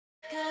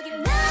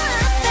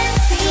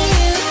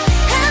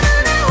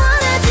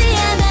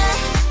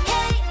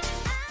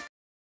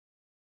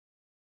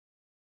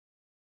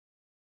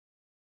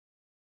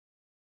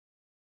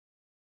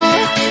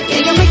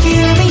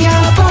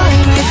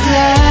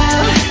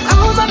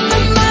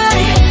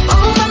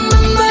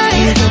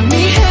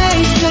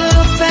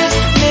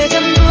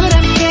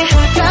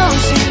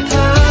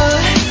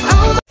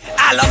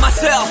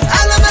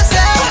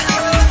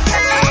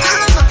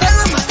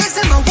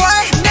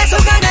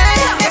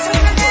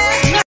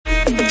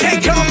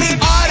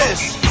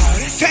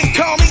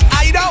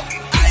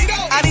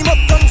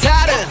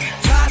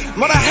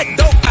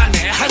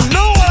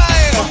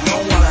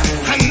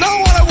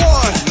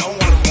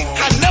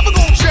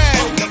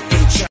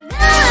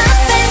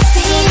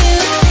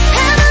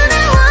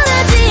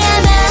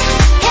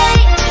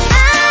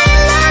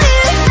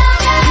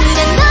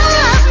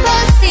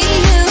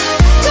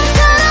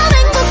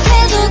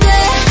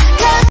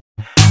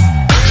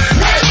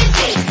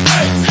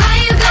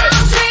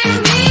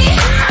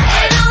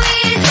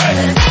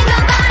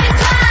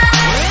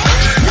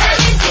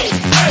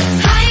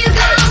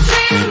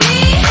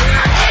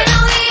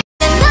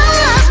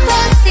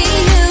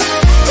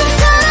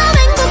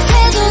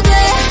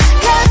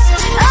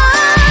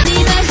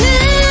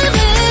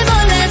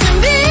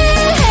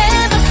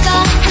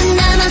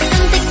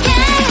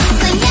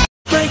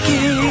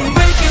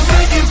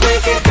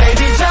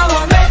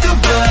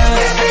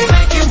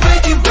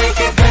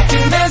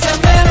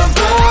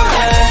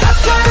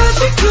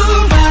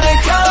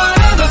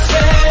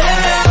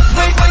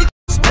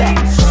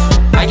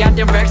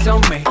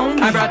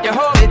I brought the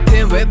whole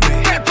thing with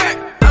me.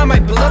 I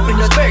might pull up in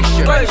the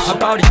picture.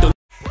 About it to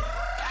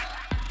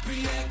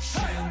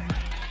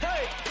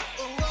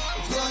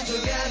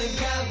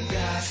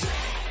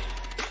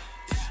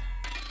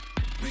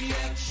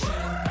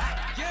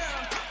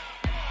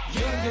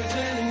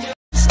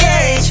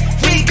stage,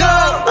 we go.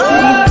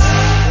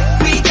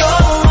 We go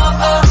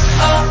up.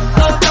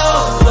 We go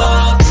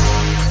up.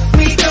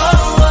 We go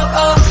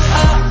up.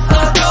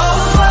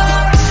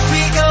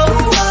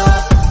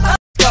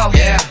 go.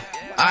 Yeah,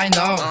 I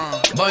know.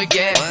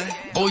 멀게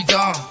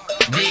보이던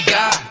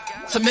네가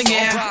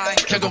선명해.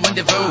 결국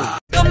rendezvous.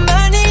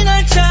 너만이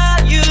날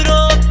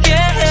자유롭게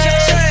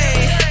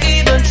해.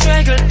 이번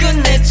트랙을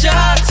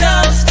끝내자.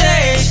 Down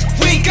stage,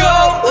 we go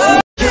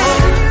up.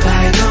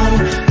 摆动，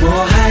我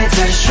还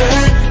在学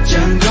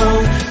掌控，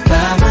把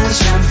梦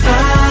想放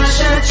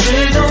下，直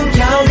通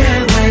遥远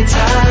外太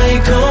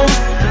空，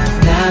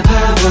哪怕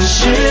我失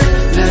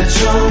了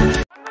踪。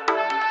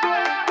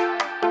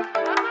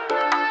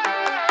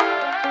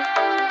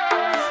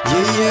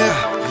 Yeah,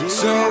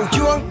 so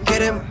you won't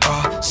get him.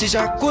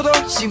 시작보다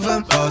兴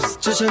奋 ，boss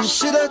这城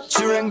市的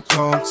主人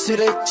公，谁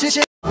的界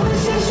限？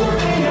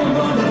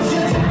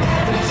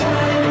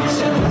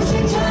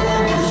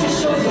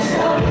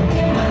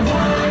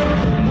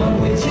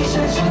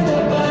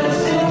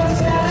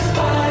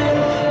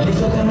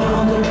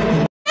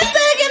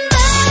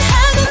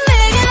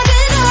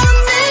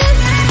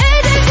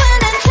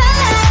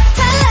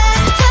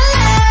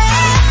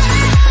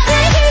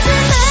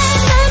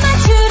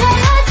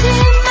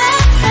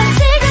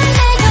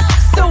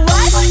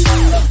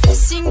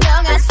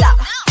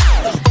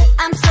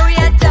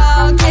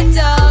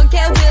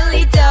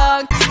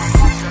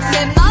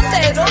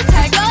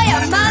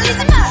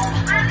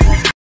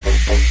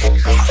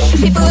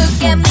 People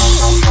look at me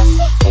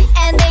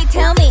and they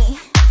tell me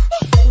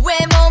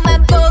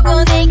외모만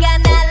보고 내가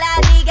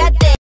날라리가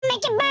돼.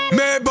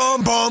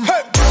 매번 범.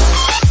 Hey.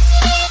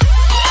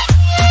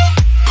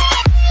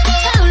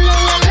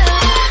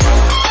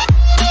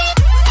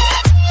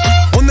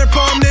 오늘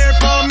밤 내일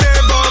밤 매일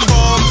밤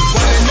밤.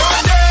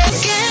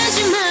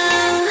 끄지마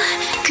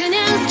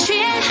그냥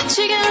취해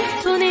지금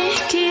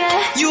분위기에.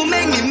 You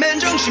make me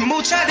맨정신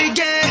못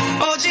차리게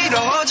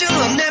어지러워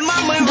내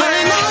맘을 왜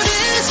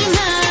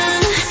모르지만.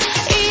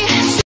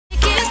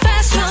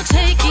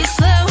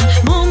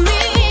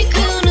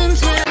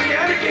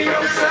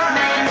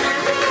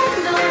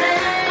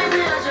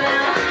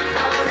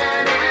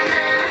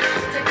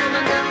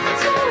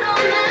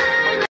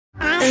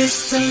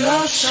 It's the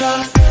love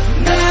shot.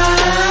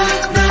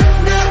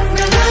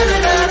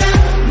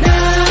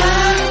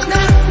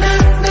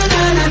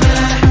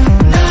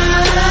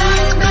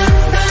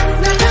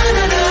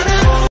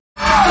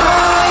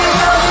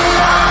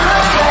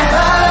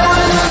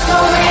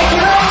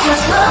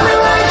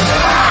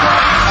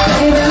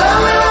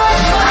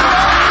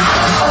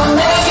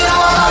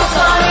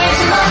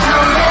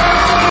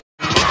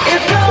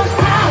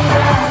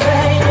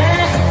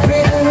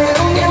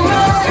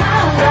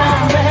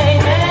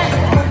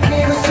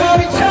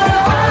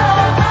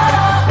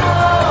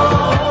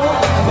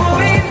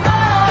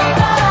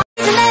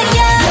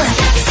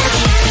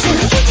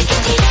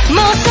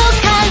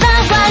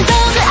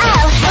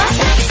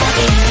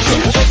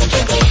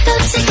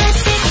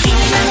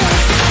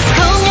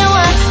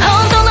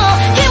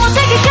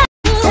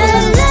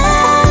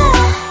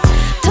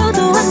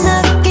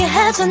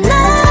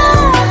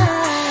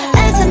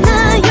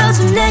 알잖아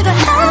요즘 내가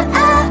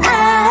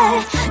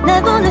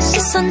날 보는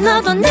시선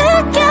너도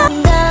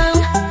느껴.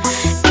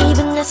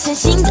 참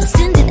신경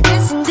쓴 듯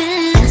안 쓴 듯.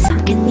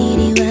 잠깐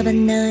이리 와봐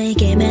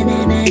너에게만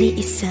할 말이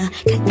있어.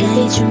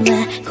 가까이 좀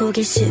와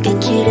고개 숙여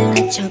귀를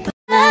맞춰봐.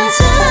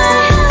 맞아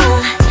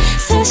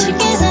사실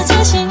꽤나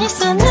자신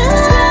있어 나.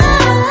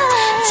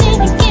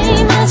 지는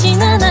게임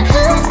하진 않아.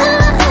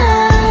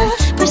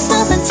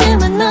 벌써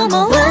반쯤은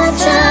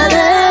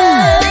넘어왔잖아.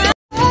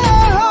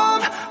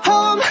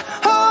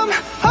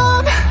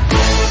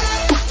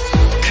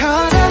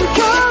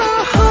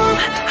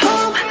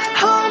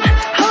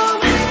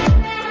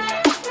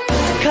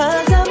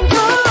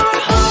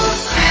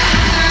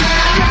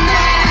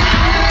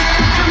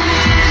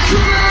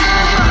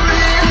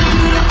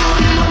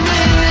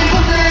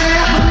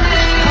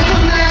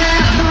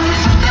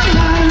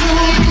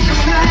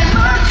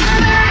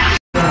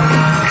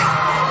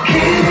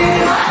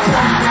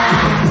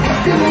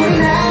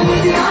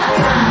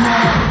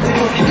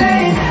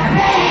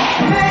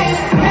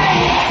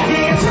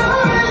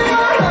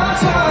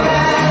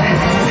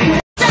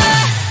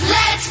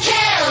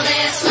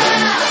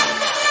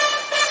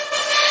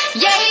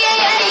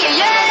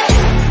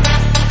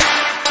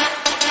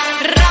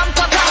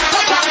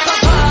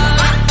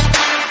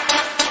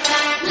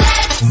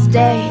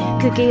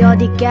 그게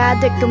어디가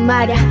될까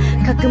말야.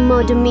 가끔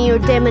어둠이 올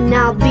때면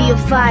I'll be a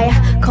fire.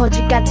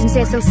 거짓 같은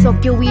세상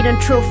속 유일한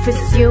truth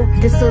is you.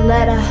 This a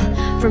letter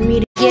from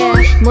me to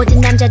yeah.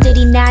 모든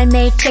남자들이 날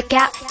매일 check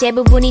out.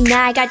 대부분이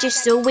날 가질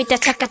수 있다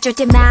착각.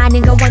 절대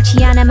많은 거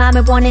원치 않아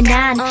맘을 원해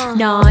난.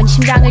 넌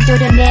심장을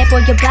도려내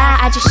보여봐.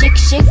 아주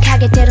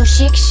씩씩하게 때로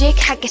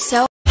씩씩하게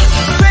so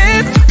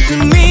Babe to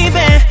me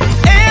babe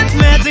it's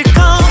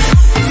magical.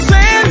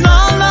 Sweet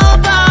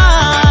lullaby.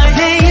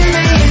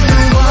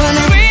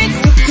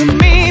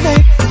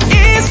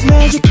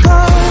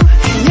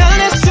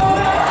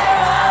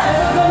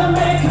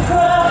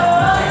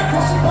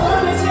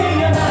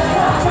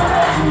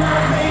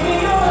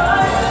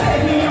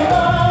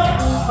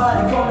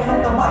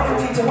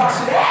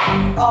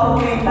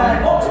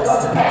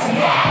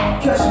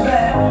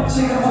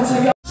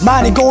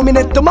 많이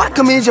고민했던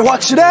만큼 이제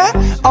확실해.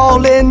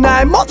 All in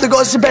날 모든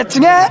것을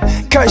베팅해.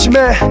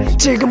 결심해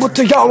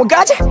지금부터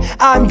영원까지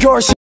I'm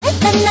yours.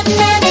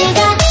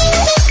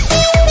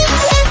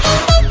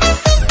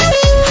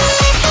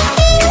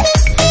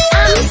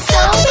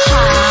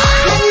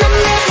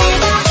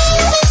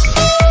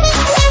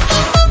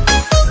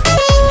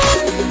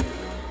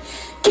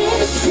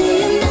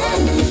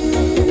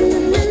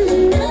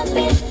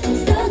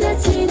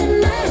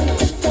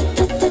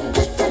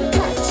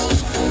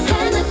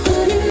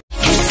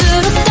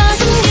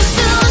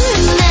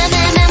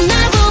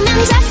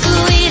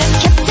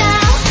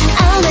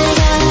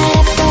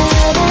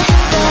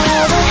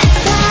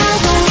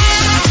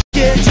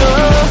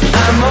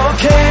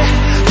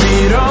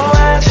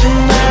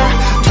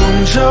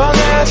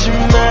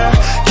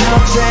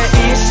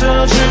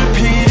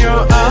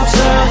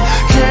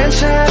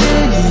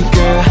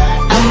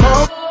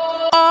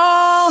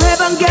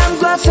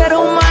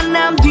 새로운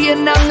만남 뒤에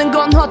남는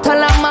건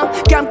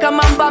허탈함만.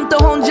 깜깜한 밤 또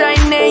혼자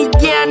있네.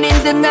 이게 아닌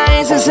듯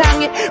나의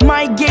세상에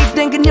My gate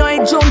된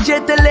그녀의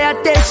존재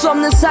뗄래야 뗄 수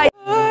없는 사이.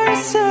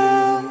 벌써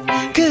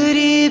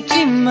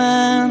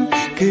그립지만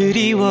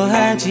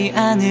그리워하지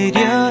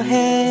않으려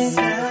해.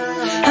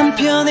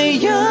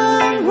 한편의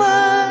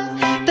영화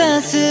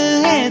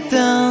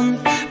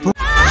따스했던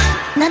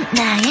넌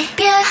나의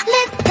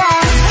별이다.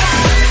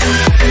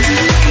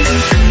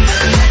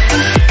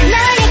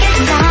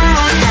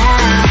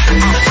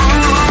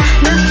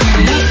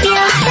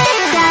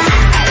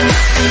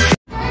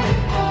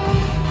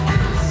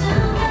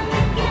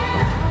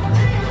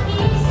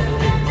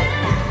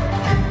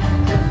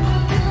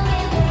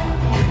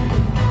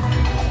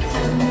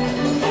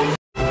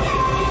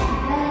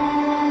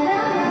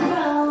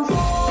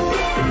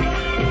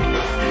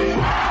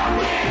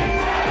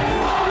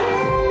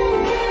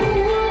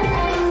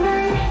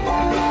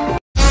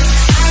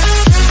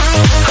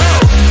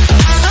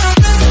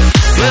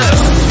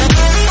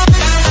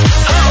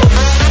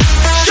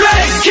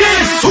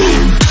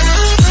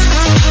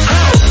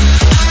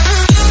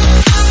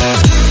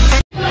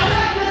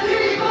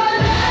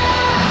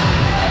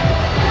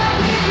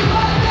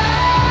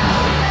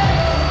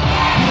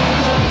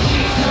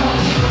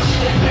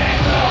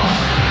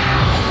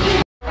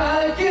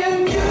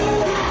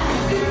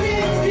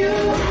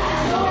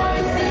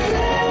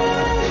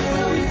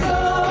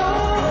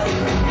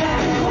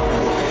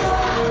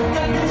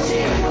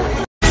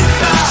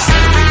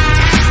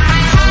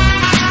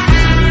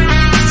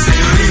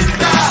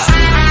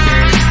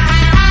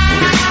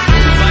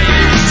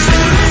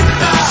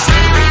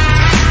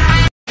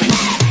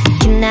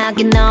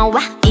 기나게 너와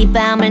이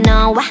밤을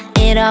너와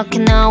이렇게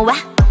너와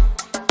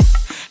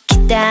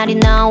기다린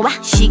너와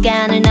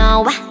시간을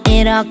너와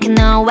이렇게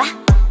너와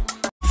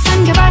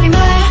삼켜버린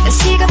말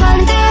시가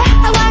버린 듯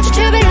I want you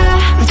to be real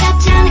왜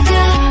닿지 않을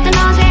듯난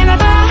어제 말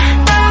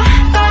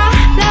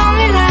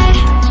lonely light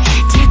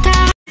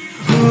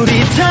우리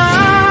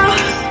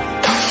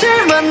다시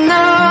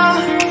만나.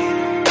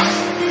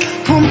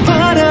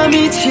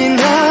 봄바람이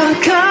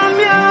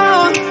지나가면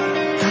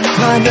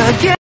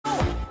환하게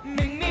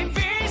Make me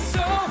feel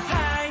so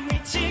high.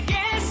 미치게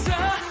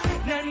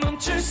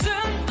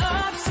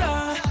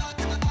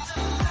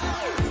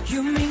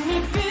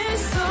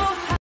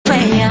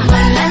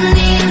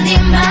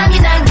마음이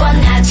날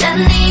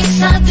원하잖니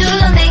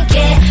서둘러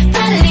내게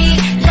빨리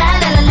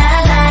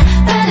라라라라라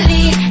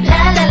빨리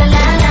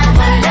라라라라라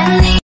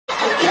말랐니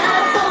I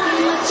gotta boy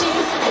멋진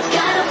I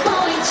gotta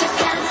boy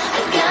착한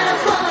I gotta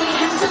boy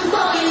handsome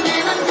boy 내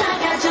맘 다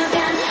가져간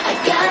I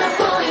gotta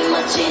boy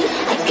멋진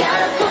I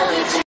gotta boy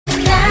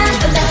착한 난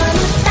너무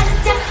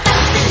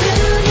반짝반짝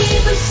눈이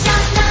부셔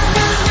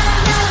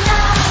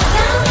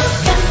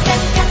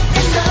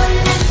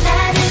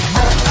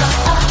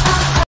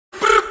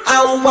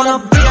I don't wanna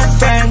be a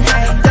fan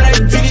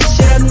나를 주기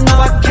싫은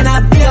너와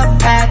cannot be a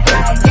pet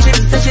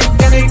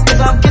 24시간을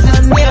계속해서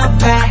네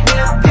옆에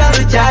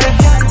별을 자를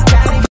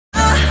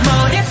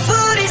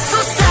머리뿌리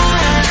솟아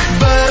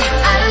But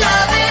I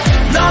love it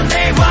넌 내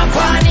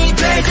왕관이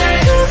되지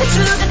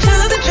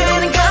두근두근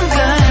되는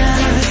감각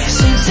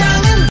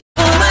심장은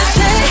너만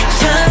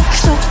세상 그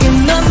속에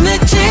넌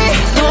늦지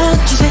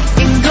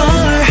어찌새인걸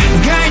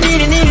Girl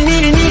need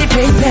it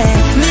baby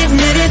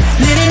need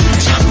it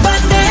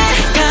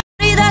첫번째가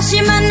우리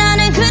다시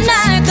만나는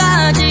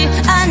그날까지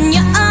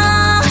안녕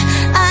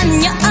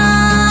안녕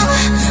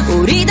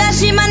우리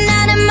다시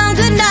만나는 먼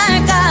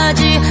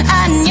그날까지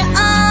안녕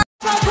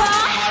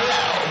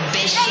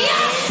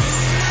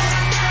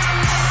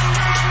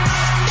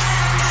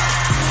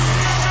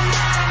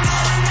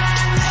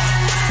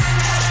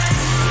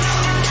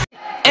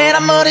And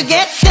I'm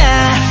모르겠다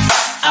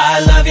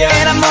I love you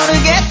And I'm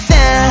모르겠다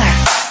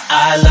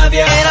I love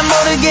you And I'm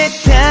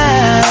모르겠다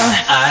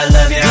I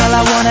love you All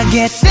I wanna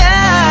get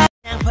down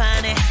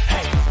장판에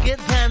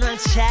끝판왕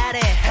차례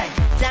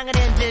땅을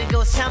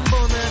흔들고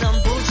 3분을